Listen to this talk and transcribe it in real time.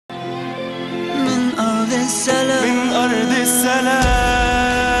السلام من أرض السلام.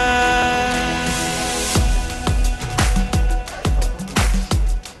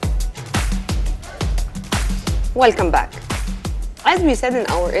 Welcome back. As we said in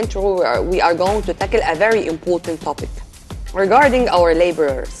our intro, we are going to tackle a very important topic regarding our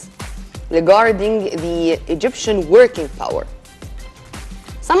laborers, regarding the Egyptian working power.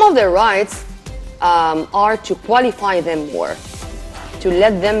 Some of their rights are to qualify them more, to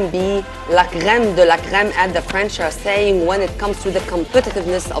let them be la crème de la crème, as the French are saying, when it comes to the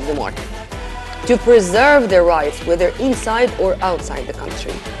competitiveness of the market, to preserve their rights, whether inside or outside the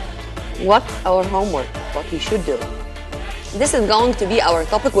country. What's our homework? What we should do? This is going to be our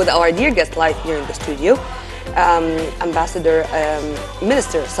topic with our dear guest live here in the studio,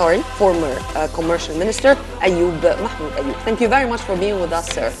 former Commercial Minister Ayoub, Mahmoud Ayoub. Thank you very much for being with us,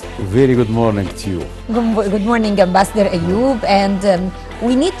 sir. Very good morning to you. Good morning, Ambassador Ayoub. And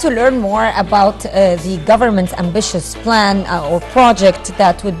we need to learn more about the government's ambitious plan or project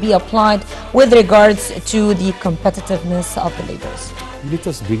that would be applied with regards to the competitiveness of the laborers. Let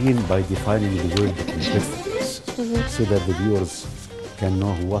us begin by defining the word competitiveness so that the viewers can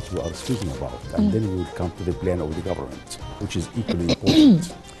know what we are speaking about, and then we will come to the plan of the government, which is equally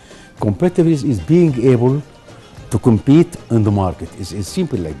important. Competitiveness is being able to compete in the market. It's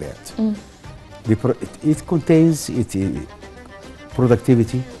simple like that. It contains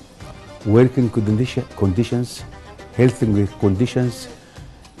productivity, working conditions, health conditions,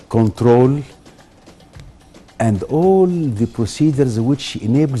 control, and all the procedures which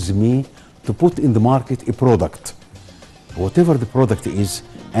enables me to put in the market a product, whatever the product is,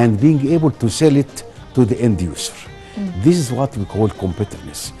 and being able to sell it to the end user. This is what we call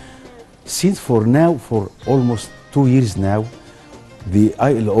competitiveness. Since for almost 2 years now, the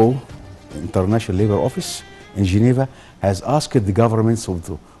ILO, International Labour Office in Geneva, has asked the governments of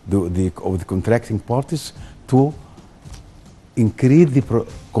the contracting parties to increase the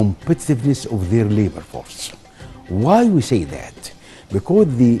competitiveness of their labor force. Why we say that? Because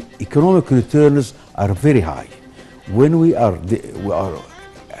the economic returns are very high. When we are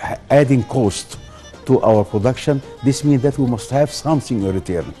adding cost to our production, this means that we must have something in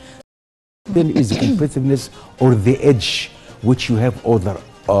return. Then is the competitiveness or the edge which you have over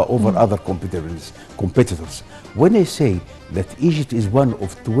other competitors. When I say that Egypt is one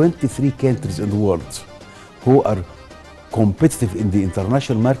of 23 countries in the world who are competitive in the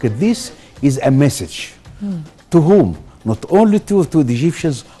international market, this is a message. To whom? Not only to the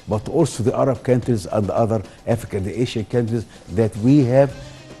Egyptians, but also the Arab countries and the other African and Asian countries, that we have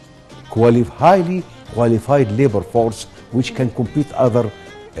highly qualified labor force which can compete other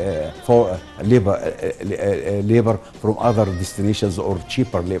labor from other destinations or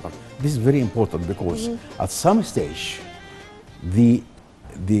cheaper labor. This is very important because at some stage, the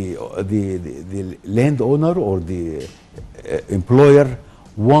landowner or the employer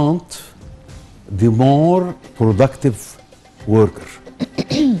want the more productive worker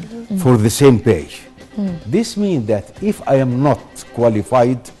for the same pay. This means that if I am not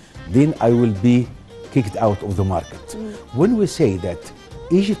qualified, then I will be kicked out of the market. When we say that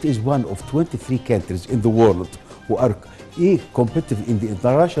Egypt is one of 23 countries in the world who are competitive in the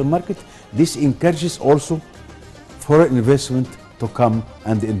international market, this encourages also foreign investment to come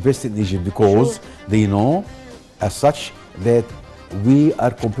and invest in Egypt, because they know as such that we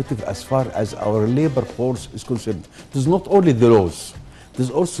are competitive as far as our labor force is concerned. It is not only the laws, it is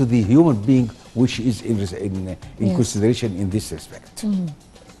also the human being which is in consideration in this respect.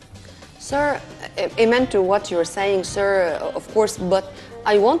 Sir, amen to what you're saying, sir, of course, but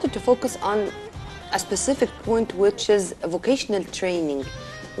I wanted to focus on a specific point, which is vocational training,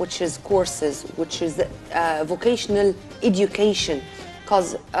 which is courses, which is vocational education.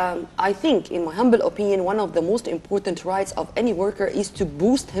 Because I think, in my humble opinion, one of the most important rights of any worker is to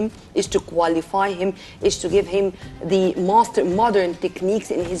boost him, is to qualify him, is to give him the modern techniques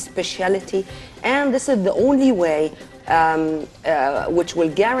in his specialty. And this is the only way which will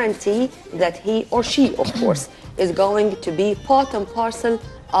guarantee that he or she, of course, is going to be part and parcel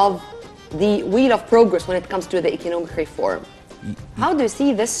of the wheel of progress when it comes to the economic reform. How do you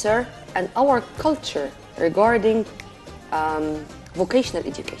see this, sir, and our culture regarding vocational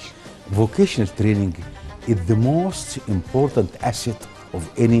education? Vocational training is the most important asset of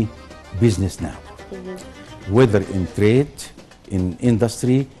any business now, whether in trade, in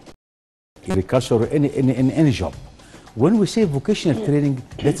industry, agriculture, or any job. When we say vocational training,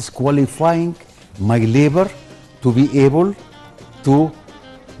 that is qualifying my labor to be able to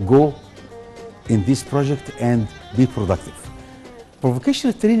go in this project and be productive.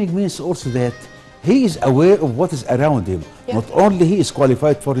 Vocational training means also that he is aware of what is around him. Yeah. Not only he is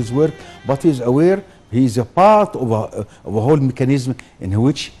qualified for his work, but he is aware He is a part of a whole mechanism in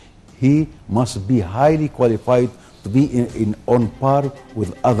which he must be highly qualified to be on par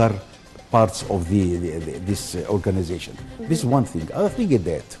with other parts of this organization. This is one thing. Other thing is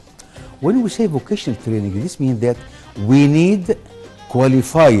that when we say vocational training, this means that we need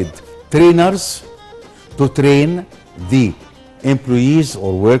qualified trainers to train the employees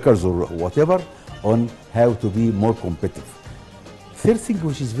or workers or whatever on how to be more competitive. Third thing,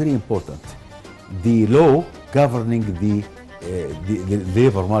 which is very important, the law governing the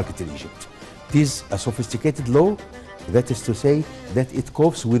labor market in Egypt. It is a sophisticated law, that is to say that it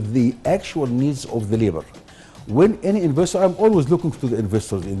copes with the actual needs of the labor. When any investor, I'm always looking to the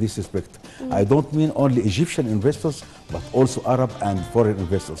investors in this respect. I don't mean only Egyptian investors, but also Arab and foreign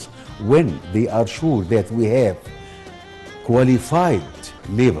investors. When they are sure that we have qualified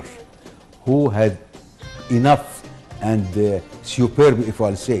labor who had enough and superb, if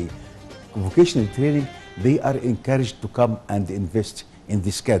I'll say, vocational training, they are encouraged to come and invest in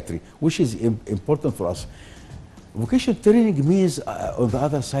this country, which is important for us. Vocational training means, on the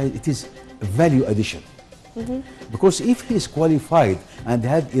other side, it is value addition. Because if he is qualified and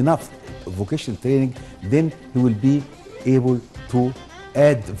had enough vocational training, then he will be able to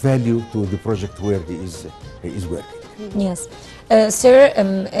add value to the project where he is working. Yes.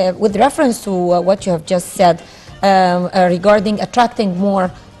 Sir, with reference to what you have just said regarding attracting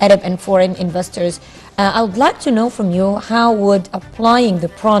more Arab and foreign investors, I would like to know from you, how would applying the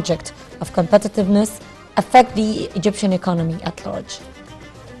project of competitiveness affect the Egyptian economy at large?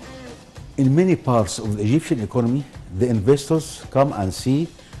 In many parts of the Egyptian economy, the investors come and see,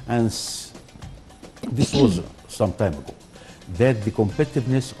 and this was some time ago, that the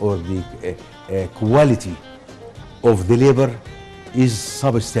competitiveness or the quality of the labor is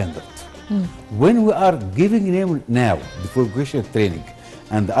substandard. When we are giving them now the vocational training,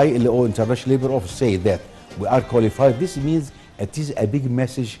 and the ILO, International Labour Office, say that we are qualified, this means it is a big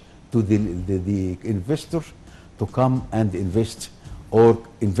message to the investor to come and invest, or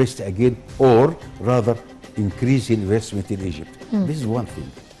invest again, or rather increase investment in Egypt. This is one thing.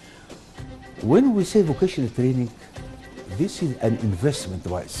 When we say vocational training, this is an investment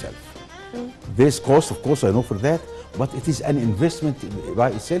by itself. There's cost, of course, I know for that, but it is an investment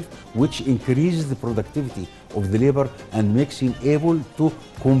by itself which increases the productivity of the labor and makes him able to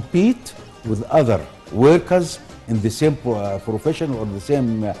compete with other workers in the same profession or the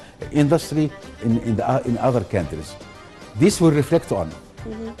same industry in other countries. This will reflect on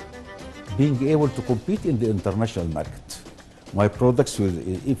being able to compete in the international market. My products,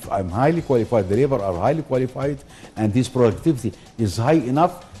 if I'm highly qualified, the labor are highly qualified, and this productivity is high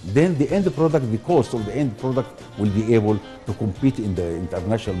enough, then the end product, the cost of the end product will be able to compete in the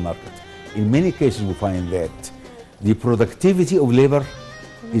international market. In many cases, we find that the productivity of labor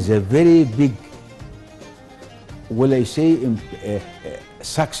is a very big, will I say,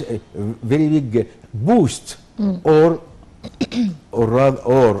 very big boost, or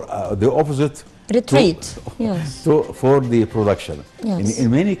the opposite, retreat, yes, for the production. Yes.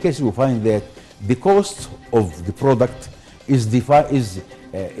 In many cases, we find that the cost of the product is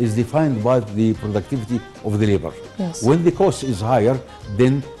defined by the productivity of the labor. Yes. When the cost is higher,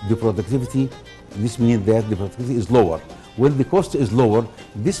 then the productivity, this means that the productivity is lower. When the cost is lower,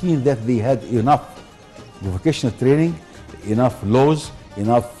 this means that they had enough vocational training, enough laws,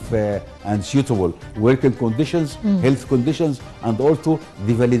 enough and suitable working conditions, health conditions, and also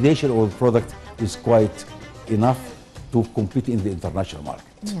the validation of the product is quite enough to compete in the international market.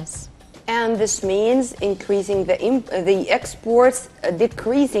 Yes. And this means increasing the exports,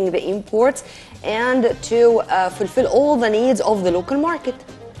 decreasing the imports, and to fulfill all the needs of the local market.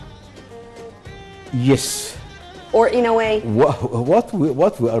 Yes. Or in a way. What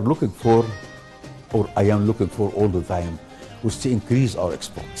we are looking for, or I am looking for all the time, was to increase our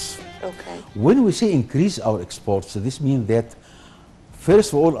exports. Okay. When we say increase our exports, this means that,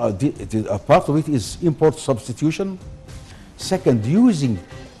 first of all, a part of it is import substitution. Second, using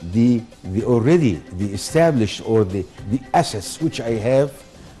the already established or the assets which I have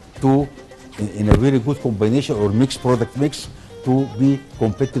to, in a very good combination or mixed product mix, to be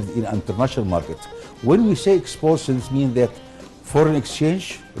competitive in international market. When we say exports, this means that foreign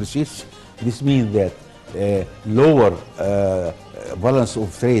exchange receipts. This means that lower balance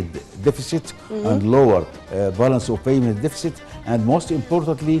of trade deficit and lower balance of payment deficit, and most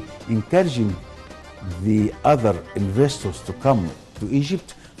importantly, encouraging the other investors to come to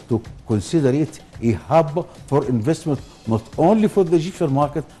Egypt to consider it a hub for investment, not only for the Egyptian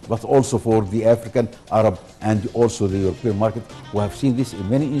market, but also for the African, Arab, and also the European market. We have seen this in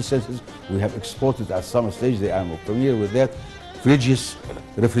many instances. We have exported at some stage, I am familiar with that, fridges,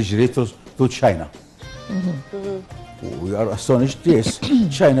 refrigerators to China. We are astonished. Yes,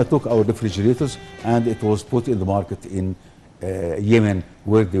 China took our refrigerators and it was put in the market in Yemen,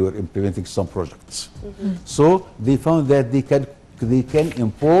 where they were implementing some projects. So they found that they can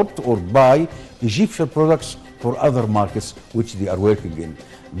import or buy Egyptian products for other markets which they are working in.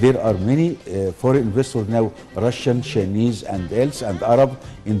 There are many foreign investors now, Russian, Chinese, and else, and Arab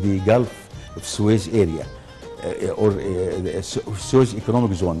in the Gulf of Suez area or the Suez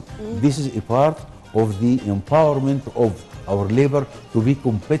economic zone. This is a part of the empowerment of our labor to be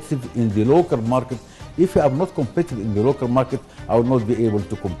competitive in the local market. If I am not competitive in the local market, I will not be able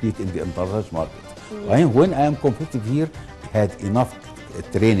to compete in the international market. When I am competitive here, had enough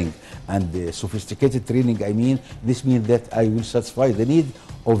training and sophisticated training, I mean, this means that I will satisfy the need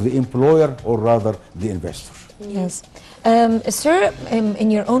of the employer or rather the investor. Yes. Sir,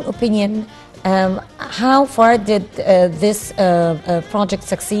 in your own opinion, how far did this project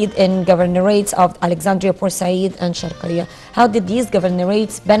succeed in governorates of Alexandria, Port Said, and Sharqiya? How did these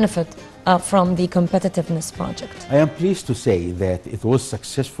governorates benefit from the competitiveness project? I am pleased to say that it was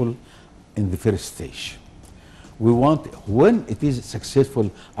successful in the first stage. We want, when it is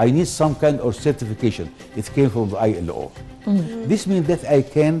successful, I need some kind of certification. It came from the ILO. This means that I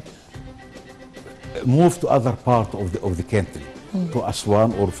can move to other part of the country, to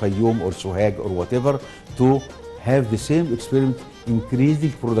Aswan or Fayoum or Sohag or whatever, to have the same experiment,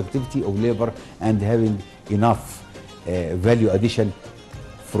 increasing productivity of labor and having enough value addition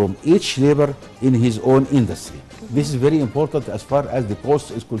from each labor in his own industry. This is very important as far as the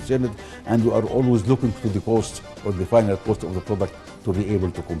cost is concerned, and we are always looking to the cost or the final cost of the product to be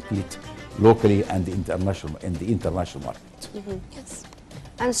able to compete locally and in the international market. Yes.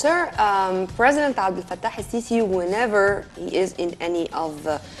 And sir, President Abdel Fattah al-Sisi, whenever he is in any of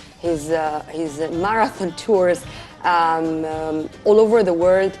his marathon tours all over the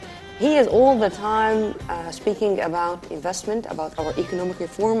world, he is all the time speaking about investment, about our economic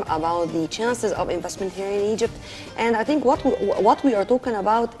reform, about the chances of investment here in Egypt. And I think what we are talking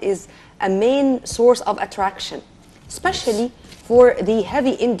about is a main source of attraction, especially for the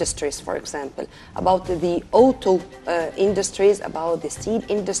heavy industries, for example, about the auto industries, about the steel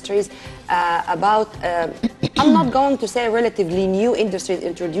industries, about, I'm not going to say relatively new industries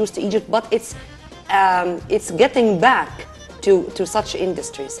introduced to Egypt, but it's getting back to such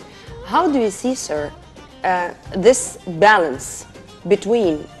industries. How do you see, sir, this balance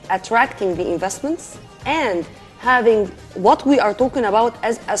between attracting the investments and having what we are talking about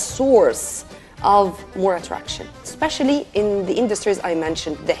as a source of more attraction, especially in the industries I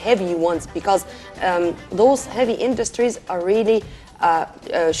mentioned, the heavy ones, because those heavy industries are really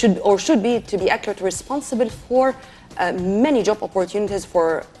should be, to be accurate, responsible for many job opportunities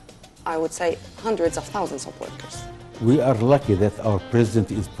for, I would say, hundreds of thousands of workers. We are lucky that our president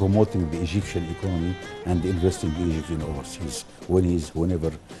is promoting the Egyptian economy and investing in Egyptian overseas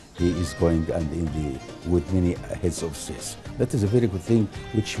whenever he is going and with many heads of states. That is a very good thing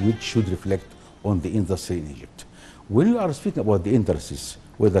which should reflect on the industry in Egypt. When you are speaking about the industries,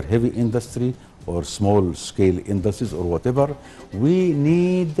 whether heavy industry or small scale industries or whatever, we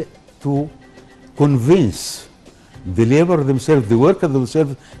need to convince the labor themselves, the workers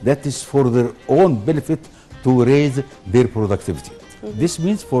themselves, that is for their own benefit to raise their productivity. This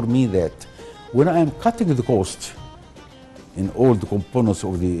means for me that when I am cutting the cost in all the components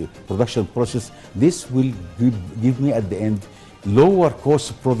of the production process, this will give me at the end lower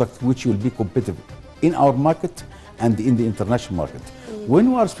cost product which will be competitive in our market and in the international market.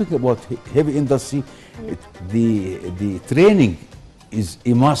 When we are speaking about heavy industry, the training is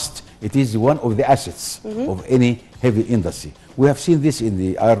a must. It is one of the assets of any heavy industry. We have seen this in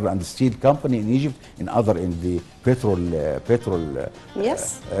the iron and steel company in Egypt, in the petrol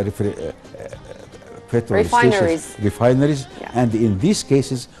refineries. Yeah. And in these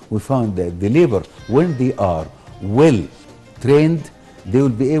cases, we found that the labor, when they are well trained, they will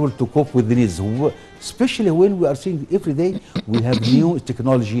be able to cope with the needs. Especially when we are seeing every day, we have new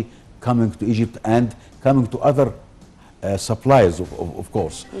technology coming to Egypt and coming to other suppliers, of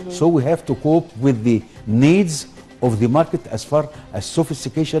course. So we have to cope with the needs of the market as far as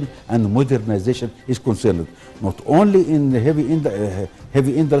sophistication and modernization is concerned, not only in the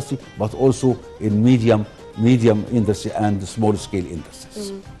heavy industry, but also in medium industry and small scale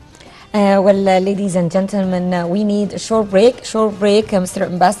industries. Ladies and gentlemen, we need a short break, Mr.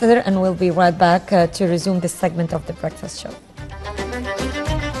 Ambassador, and we'll be right back to resume this segment of the breakfast show.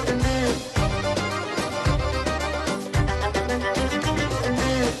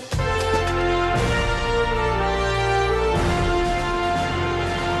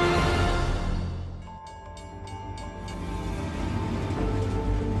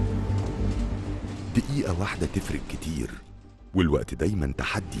 دقيقة واحدة تفرق كتير، والوقت دايما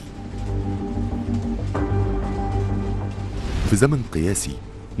تحدي. في زمن قياسي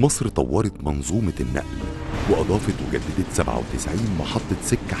مصر طورت منظومة النقل وأضافت وجددت 97 محطة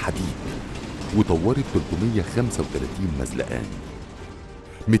سكة حديد، وطورت 335 مزلقان،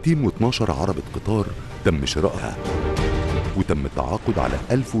 212 عربة قطار تم شرائها، وتم التعاقد على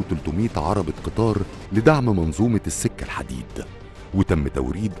 1300 عربة قطار لدعم منظومة السكة الحديد، وتم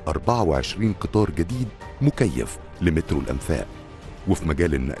توريد 24 قطار جديد مكيف لمترو الأنفاق. وفي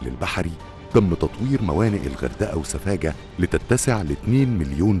مجال النقل البحري تم تطوير موانئ الغردقة وسفاجة لتتسع ل2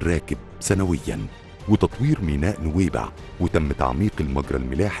 مليون راكب سنوياً، وتطوير ميناء نويبع، وتم تعميق المجرى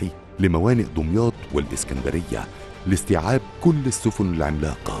الملاحي لموانئ دمياط والإسكندرية لاستيعاب كل السفن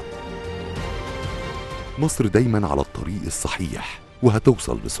العملاقة. مصر دايماً على الطريق الصحيح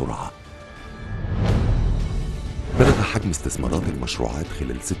وهتوصل بسرعة. بلغ حجم استثمارات المشروعات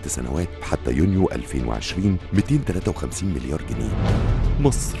خلال 6 سنوات حتى يونيو 2020 253 مليار جنيه.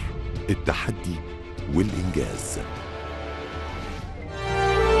 مصر، التحدي والإنجاز.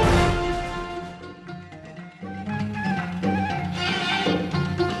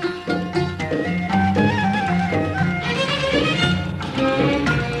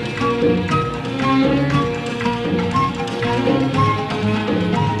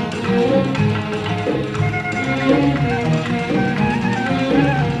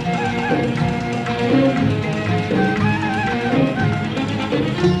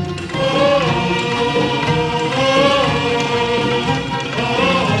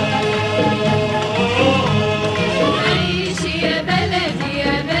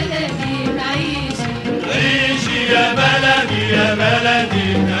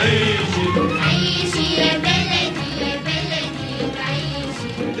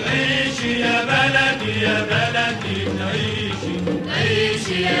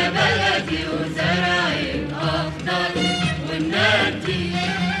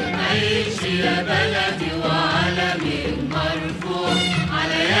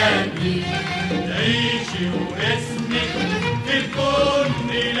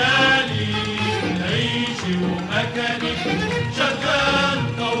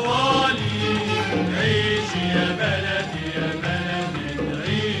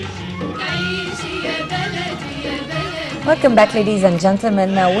 Welcome back, ladies and gentlemen.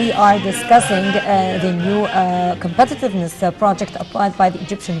 We are discussing the new competitiveness project applied by the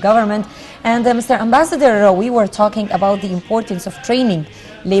Egyptian government. And Mr. Ambassador, we were talking about the importance of training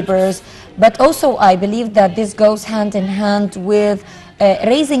laborers, but also I believe that this goes hand in hand with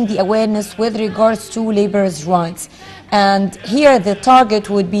raising the awareness with regards to laborers' rights. And here the target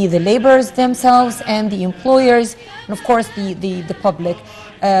would be the laborers themselves and the employers, and of course the public.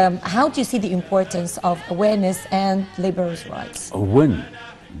 How do you see the importance of awareness and laborers' rights? When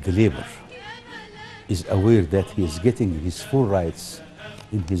the labor is aware that he is getting his full rights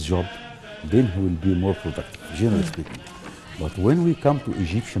in his job, then he will be more productive, generally speaking. But when we come to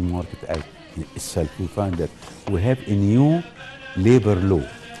Egyptian Market Act itself, we find that we have a new labor law.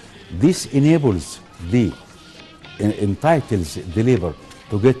 This enables entitles the labor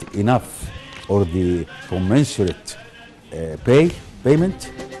to get enough or the commensurate payment.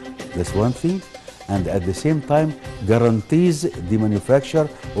 That's one thing. And at the same time guarantees the manufacturer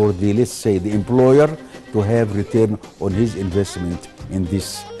or the, let's say, the employer to have return on his investment in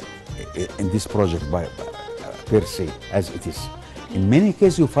this project per se, as it is. In many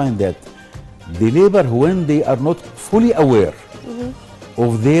cases you find that the labor, when they are not fully aware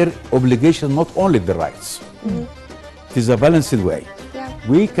of their obligation, not only the rights, it is a balanced way.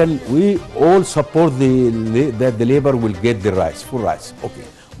 We all support that the labor will get the rights, full rights, okay.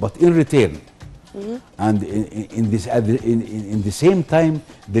 But in return, and in the same time,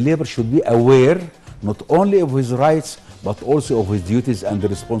 the labor should be aware not only of his rights, but also of his duties and the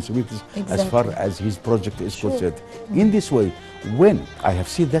responsibilities as far as his project is concerned. In this way, when I have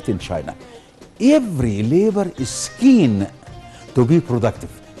seen that in China, every labor is keen to be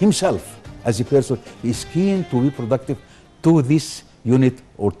productive. Himself, as a person, is keen to be productive to this unit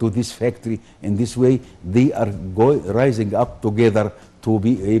or to this factory. In this way, they are rising up together to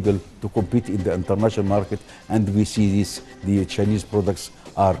be able to compete in the international market. And we see this, the Chinese products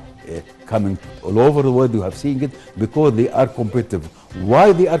are coming all over the world. You have seen it because they are competitive.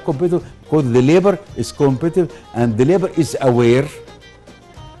 Why they are competitive? Because the labor is competitive and the labor is aware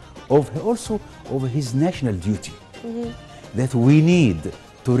of also of his national duty, that we need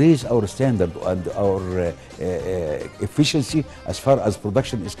to raise our standard and our efficiency as far as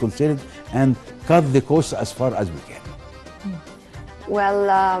production is concerned and cut the costs as far as we can. Well,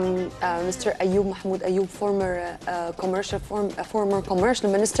 Mr. Ayoub, Mahmoud Ayoub, former commercial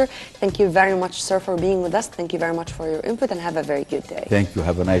minister, thank you very much, sir, for being with us. Thank you very much for your input and have a very good day. Thank you.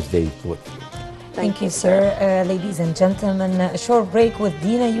 Have a nice day, both. Thank you, sir. Ladies and gentlemen, a short break with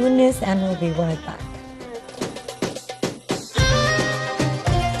Dina Younis, and we'll be right back.